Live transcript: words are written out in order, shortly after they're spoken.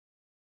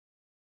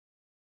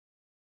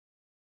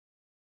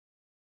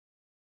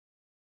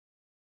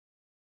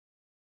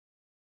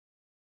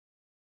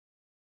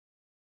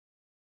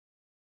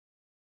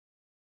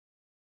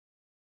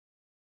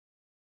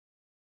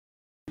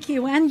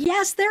you. And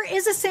yes, there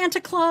is a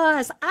Santa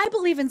Claus. I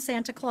believe in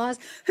Santa Claus.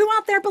 Who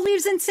out there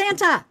believes in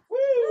Santa?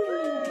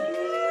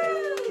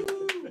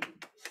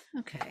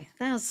 Okay,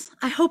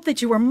 I hope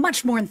that you were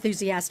much more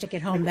enthusiastic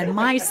at home than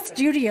my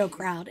studio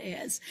crowd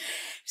is.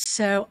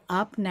 So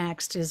up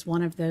next is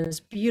one of those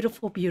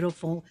beautiful,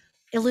 beautiful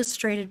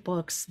illustrated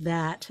books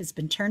that has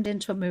been turned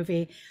into a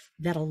movie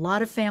that a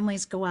lot of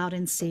families go out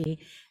and see,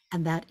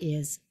 and that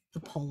is The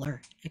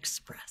Polar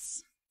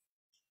Express.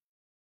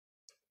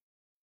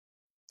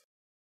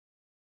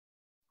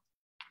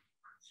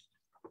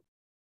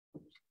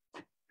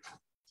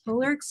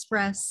 Polar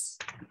Express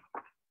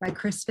by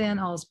Chris Van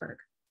Allsburg.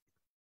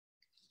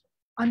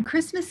 On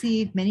Christmas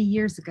Eve, many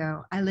years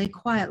ago, I lay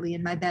quietly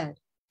in my bed.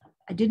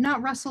 I did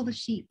not rustle the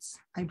sheets.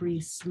 I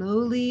breathed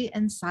slowly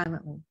and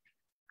silently.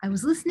 I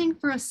was listening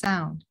for a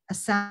sound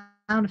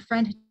a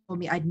friend had told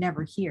me I'd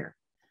never hear.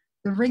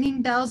 The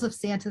ringing bells of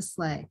Santa's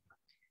sleigh.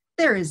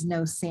 There is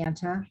no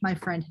Santa, my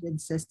friend had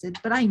insisted,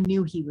 but I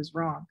knew he was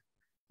wrong.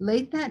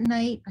 Late that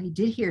night, I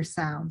did hear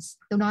sounds,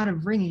 though not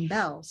of ringing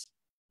bells.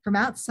 From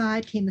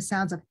outside came the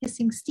sounds of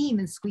hissing steam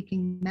and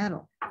squeaking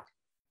metal.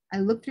 I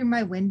looked through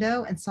my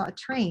window and saw a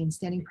train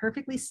standing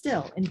perfectly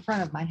still in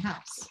front of my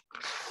house.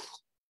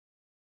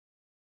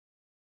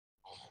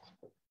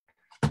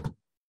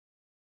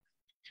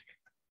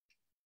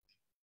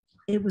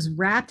 It was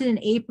wrapped in an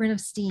apron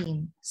of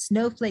steam.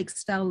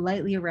 Snowflakes fell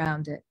lightly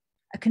around it.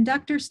 A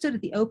conductor stood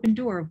at the open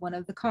door of one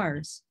of the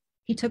cars.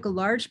 He took a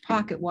large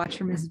pocket watch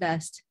from his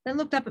vest, then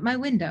looked up at my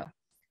window.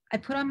 I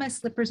put on my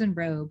slippers and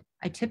robe.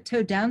 I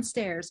tiptoed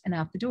downstairs and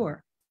out the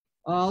door.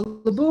 All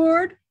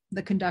aboard,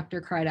 the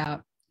conductor cried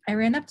out. I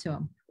ran up to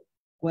him.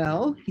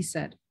 Well, he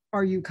said,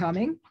 are you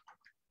coming?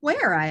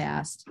 Where? I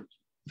asked.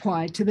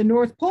 Why, to the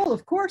North Pole,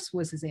 of course,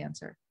 was his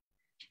answer.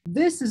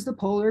 This is the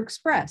Polar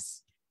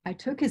Express. I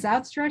took his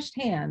outstretched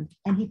hand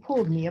and he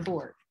pulled me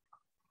aboard.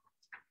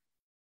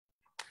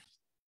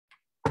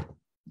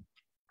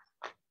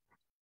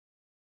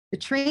 The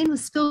train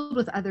was filled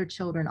with other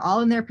children,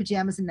 all in their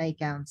pajamas and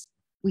nightgowns.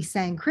 We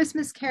sang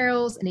Christmas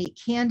carols and ate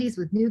candies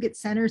with nougat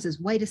centers as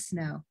white as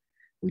snow.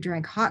 We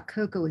drank hot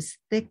cocoa as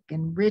thick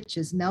and rich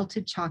as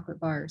melted chocolate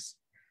bars.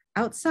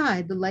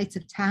 Outside, the lights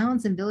of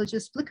towns and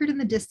villages flickered in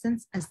the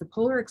distance as the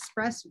Polar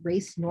Express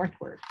raced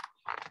northward.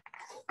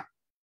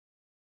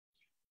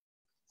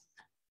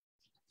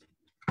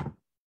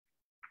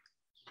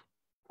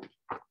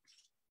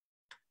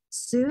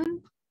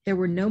 Soon, there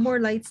were no more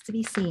lights to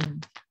be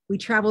seen. We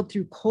traveled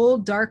through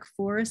cold, dark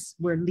forests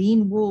where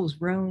lean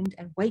wolves roamed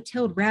and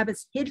white-tailed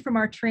rabbits hid from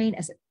our train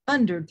as it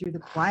thundered through the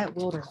quiet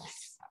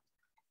wilderness.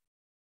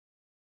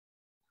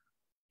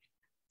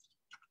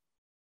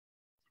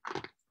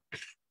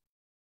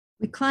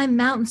 We climbed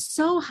mountains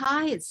so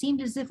high it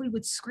seemed as if we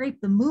would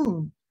scrape the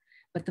moon,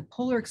 but the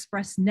Polar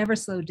Express never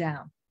slowed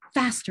down.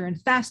 Faster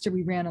and faster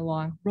we ran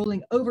along,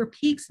 rolling over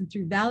peaks and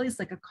through valleys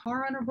like a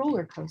car on a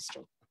roller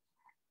coaster.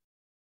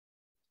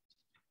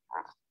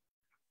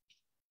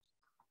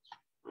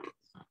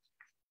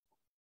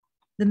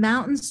 The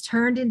mountains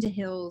turned into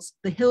hills,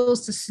 the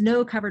hills to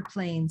snow-covered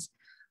plains.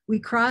 We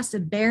crossed a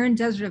barren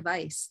desert of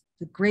ice,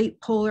 the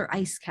great polar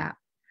ice cap.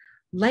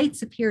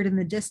 Lights appeared in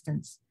the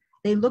distance.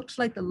 They looked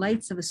like the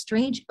lights of a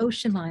strange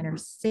ocean liner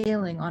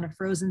sailing on a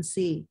frozen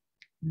sea.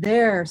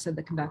 There, said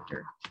the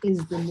conductor,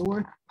 is the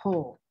North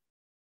Pole.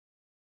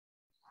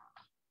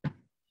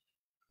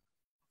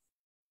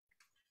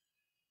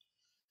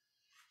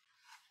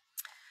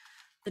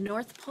 The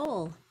North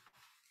Pole.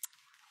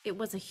 It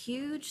was a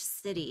huge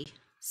city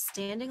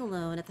standing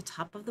alone at the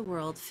top of the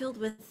world, filled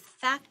with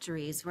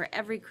factories where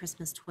every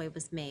Christmas toy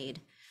was made.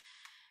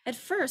 At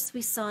first,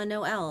 we saw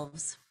no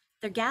elves.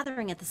 They're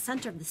gathering at the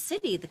center of the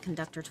city, the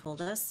conductor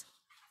told us.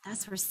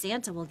 That's where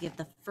Santa will give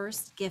the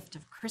first gift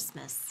of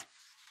Christmas.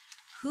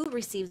 Who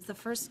receives the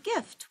first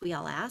gift? We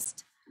all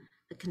asked.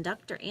 The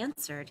conductor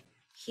answered,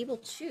 he will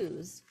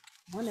choose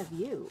one of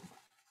you.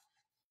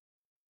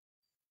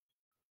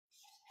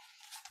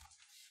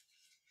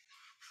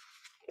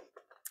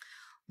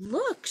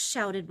 Look,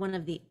 shouted one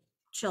of the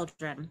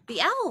children,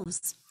 the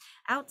elves.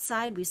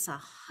 Outside, we saw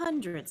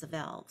hundreds of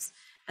elves.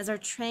 As our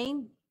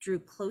train drew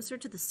closer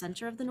to the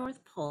center of the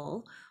North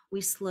Pole, we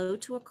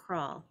slowed to a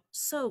crawl.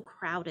 So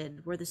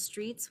crowded were the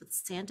streets with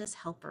Santa's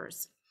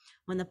helpers.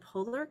 When the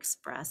Polar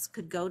Express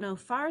could go no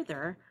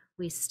farther,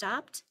 we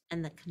stopped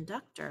and the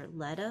conductor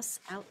led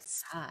us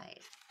outside.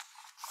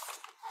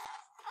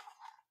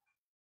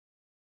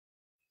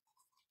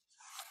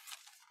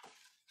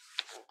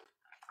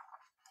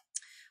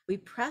 We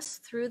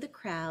pressed through the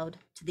crowd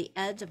to the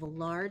edge of a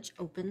large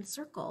open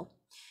circle.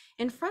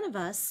 In front of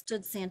us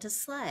stood Santa's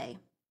sleigh.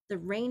 The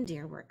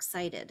reindeer were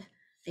excited.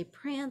 They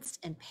pranced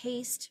and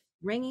paced,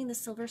 ringing the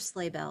silver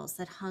sleigh bells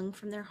that hung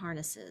from their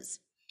harnesses.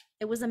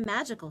 It was a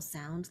magical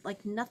sound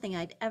like nothing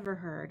I'd ever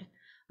heard.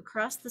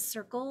 Across the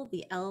circle,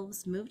 the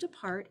elves moved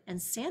apart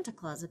and Santa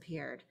Claus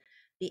appeared.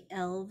 The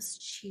elves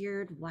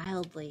cheered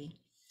wildly.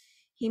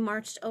 He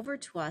marched over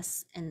to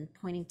us and,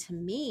 pointing to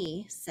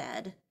me,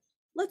 said,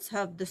 "Let's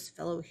have this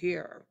fellow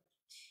here."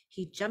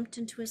 He jumped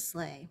into his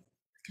sleigh.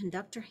 The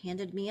conductor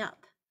handed me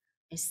up.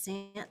 I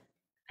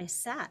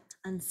sat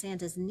on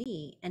Santa's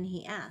knee and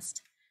he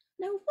asked,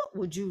 "Now what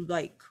would you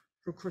like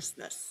for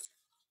Christmas?"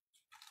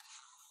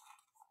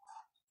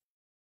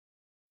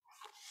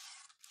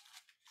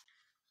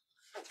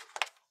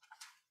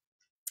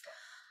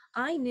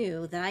 I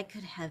knew that I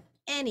could have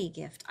any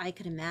gift I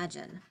could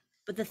imagine,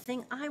 but the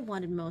thing I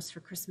wanted most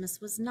for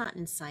Christmas was not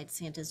inside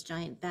Santa's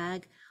giant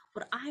bag.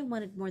 What I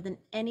wanted more than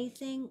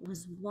anything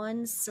was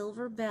one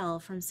silver bell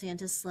from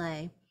Santa's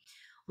sleigh.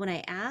 When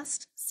I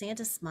asked,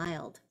 Santa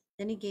smiled.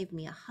 Then he gave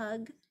me a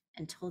hug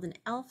and told an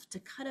elf to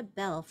cut a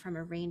bell from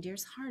a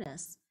reindeer's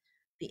harness.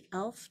 The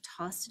elf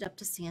tossed it up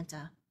to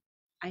Santa.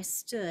 He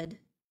stood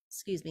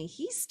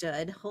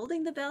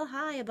holding the bell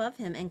high above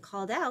him and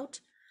called out,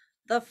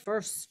 "The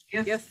first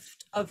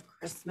gift of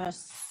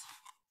Christmas."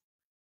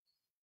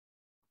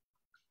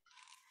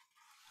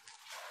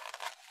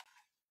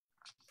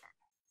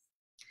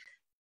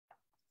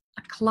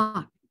 A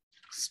clock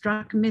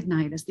struck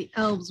midnight as the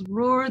elves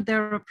roared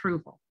their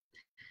approval.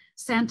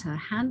 Santa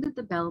handed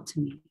the bell to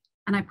me,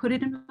 and I put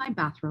it in my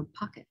bathrobe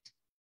pocket.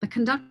 The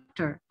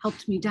conductor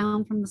helped me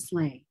down from the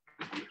sleigh.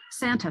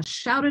 Santa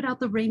shouted out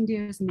the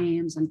reindeers'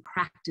 names and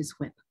cracked his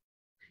whip.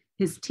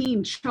 His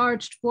team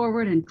charged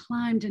forward and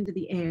climbed into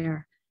the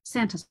air.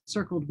 Santa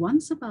circled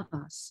once above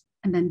us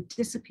and then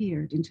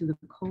disappeared into the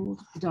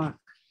cold, dark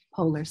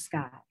polar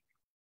sky.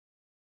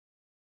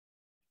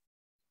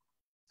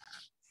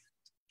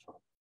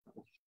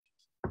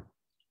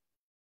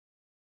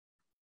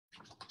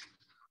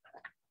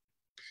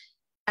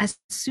 As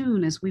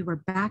soon as we were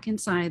back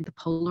inside the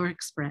Polar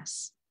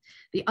Express,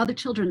 the other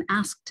children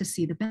asked to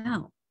see the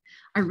bell.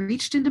 I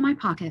reached into my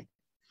pocket,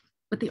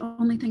 but the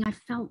only thing I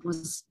felt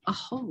was a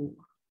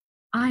hole.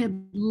 I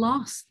had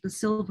lost the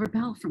silver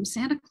bell from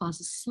Santa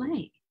Claus's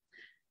sleigh.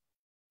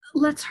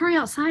 "Let's hurry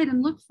outside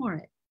and look for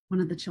it,"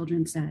 one of the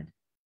children said.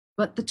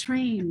 But the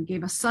train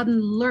gave a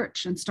sudden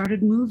lurch and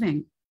started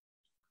moving.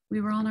 We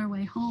were on our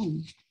way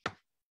home.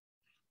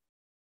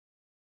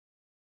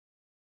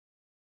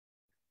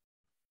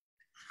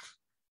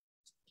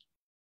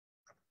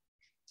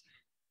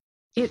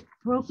 It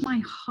broke my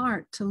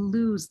heart to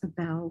lose the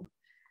bell.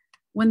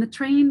 When the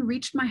train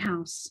reached my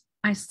house,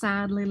 I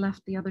sadly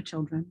left the other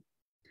children.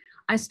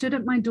 I stood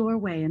at my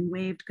doorway and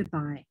waved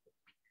goodbye.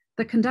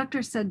 The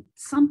conductor said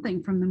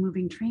something from the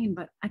moving train,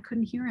 but I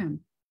couldn't hear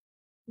him.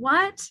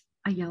 "What?"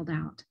 I yelled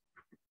out.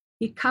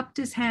 He cupped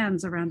his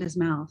hands around his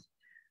mouth.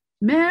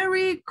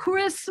 "Merry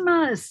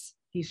Christmas!"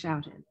 he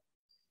shouted.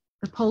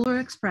 The Polar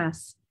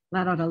Express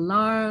let out a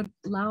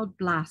loud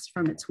blast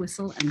from its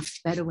whistle and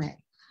sped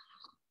away.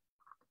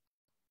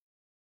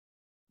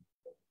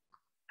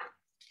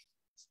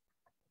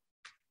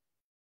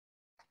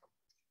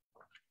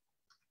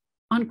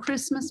 On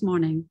Christmas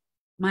morning,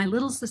 my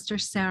little sister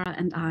Sarah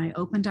and I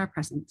opened our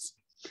presents.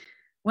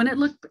 When it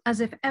looked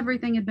as if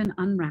everything had been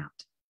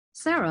unwrapped,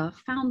 Sarah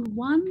found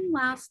one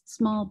last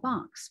small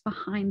box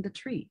behind the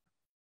tree.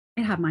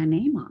 It had my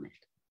name on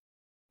it.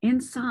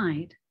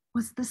 Inside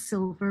was the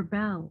silver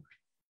bell.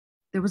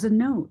 There was a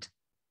note.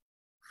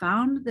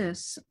 "Found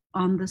this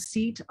on the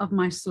seat of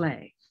my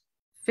sleigh.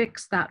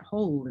 Fix that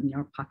hole in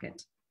your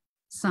pocket.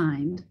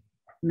 Signed,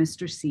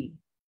 Mr. C."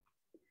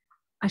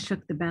 I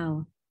shook the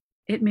bell.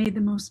 It made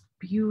the most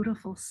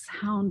beautiful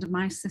sound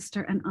my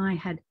sister and I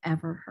had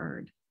ever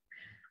heard.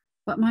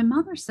 But my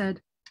mother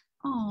said,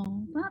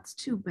 "Oh, that's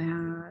too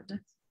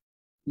bad."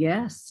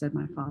 "Yes," said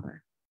my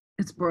father,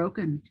 "it's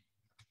broken."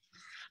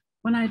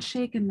 When I'd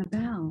shaken the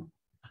bell,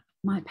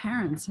 my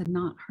parents had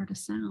not heard a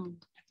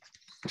sound.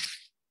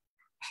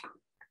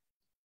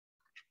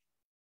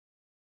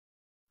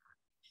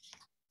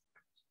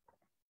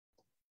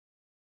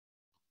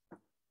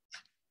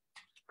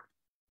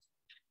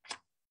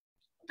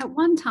 At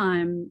one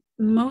time,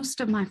 most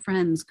of my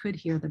friends could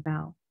hear the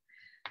bell,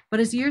 but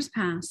as years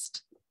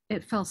passed,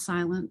 it fell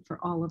silent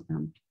for all of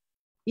them.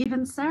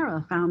 Even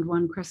Sarah found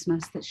one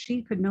Christmas that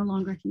she could no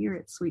longer hear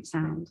its sweet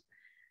sound.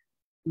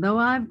 Though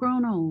I've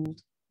grown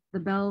old,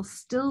 the bell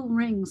still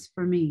rings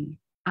for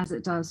me as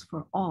it does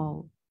for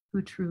all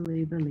who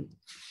truly believe.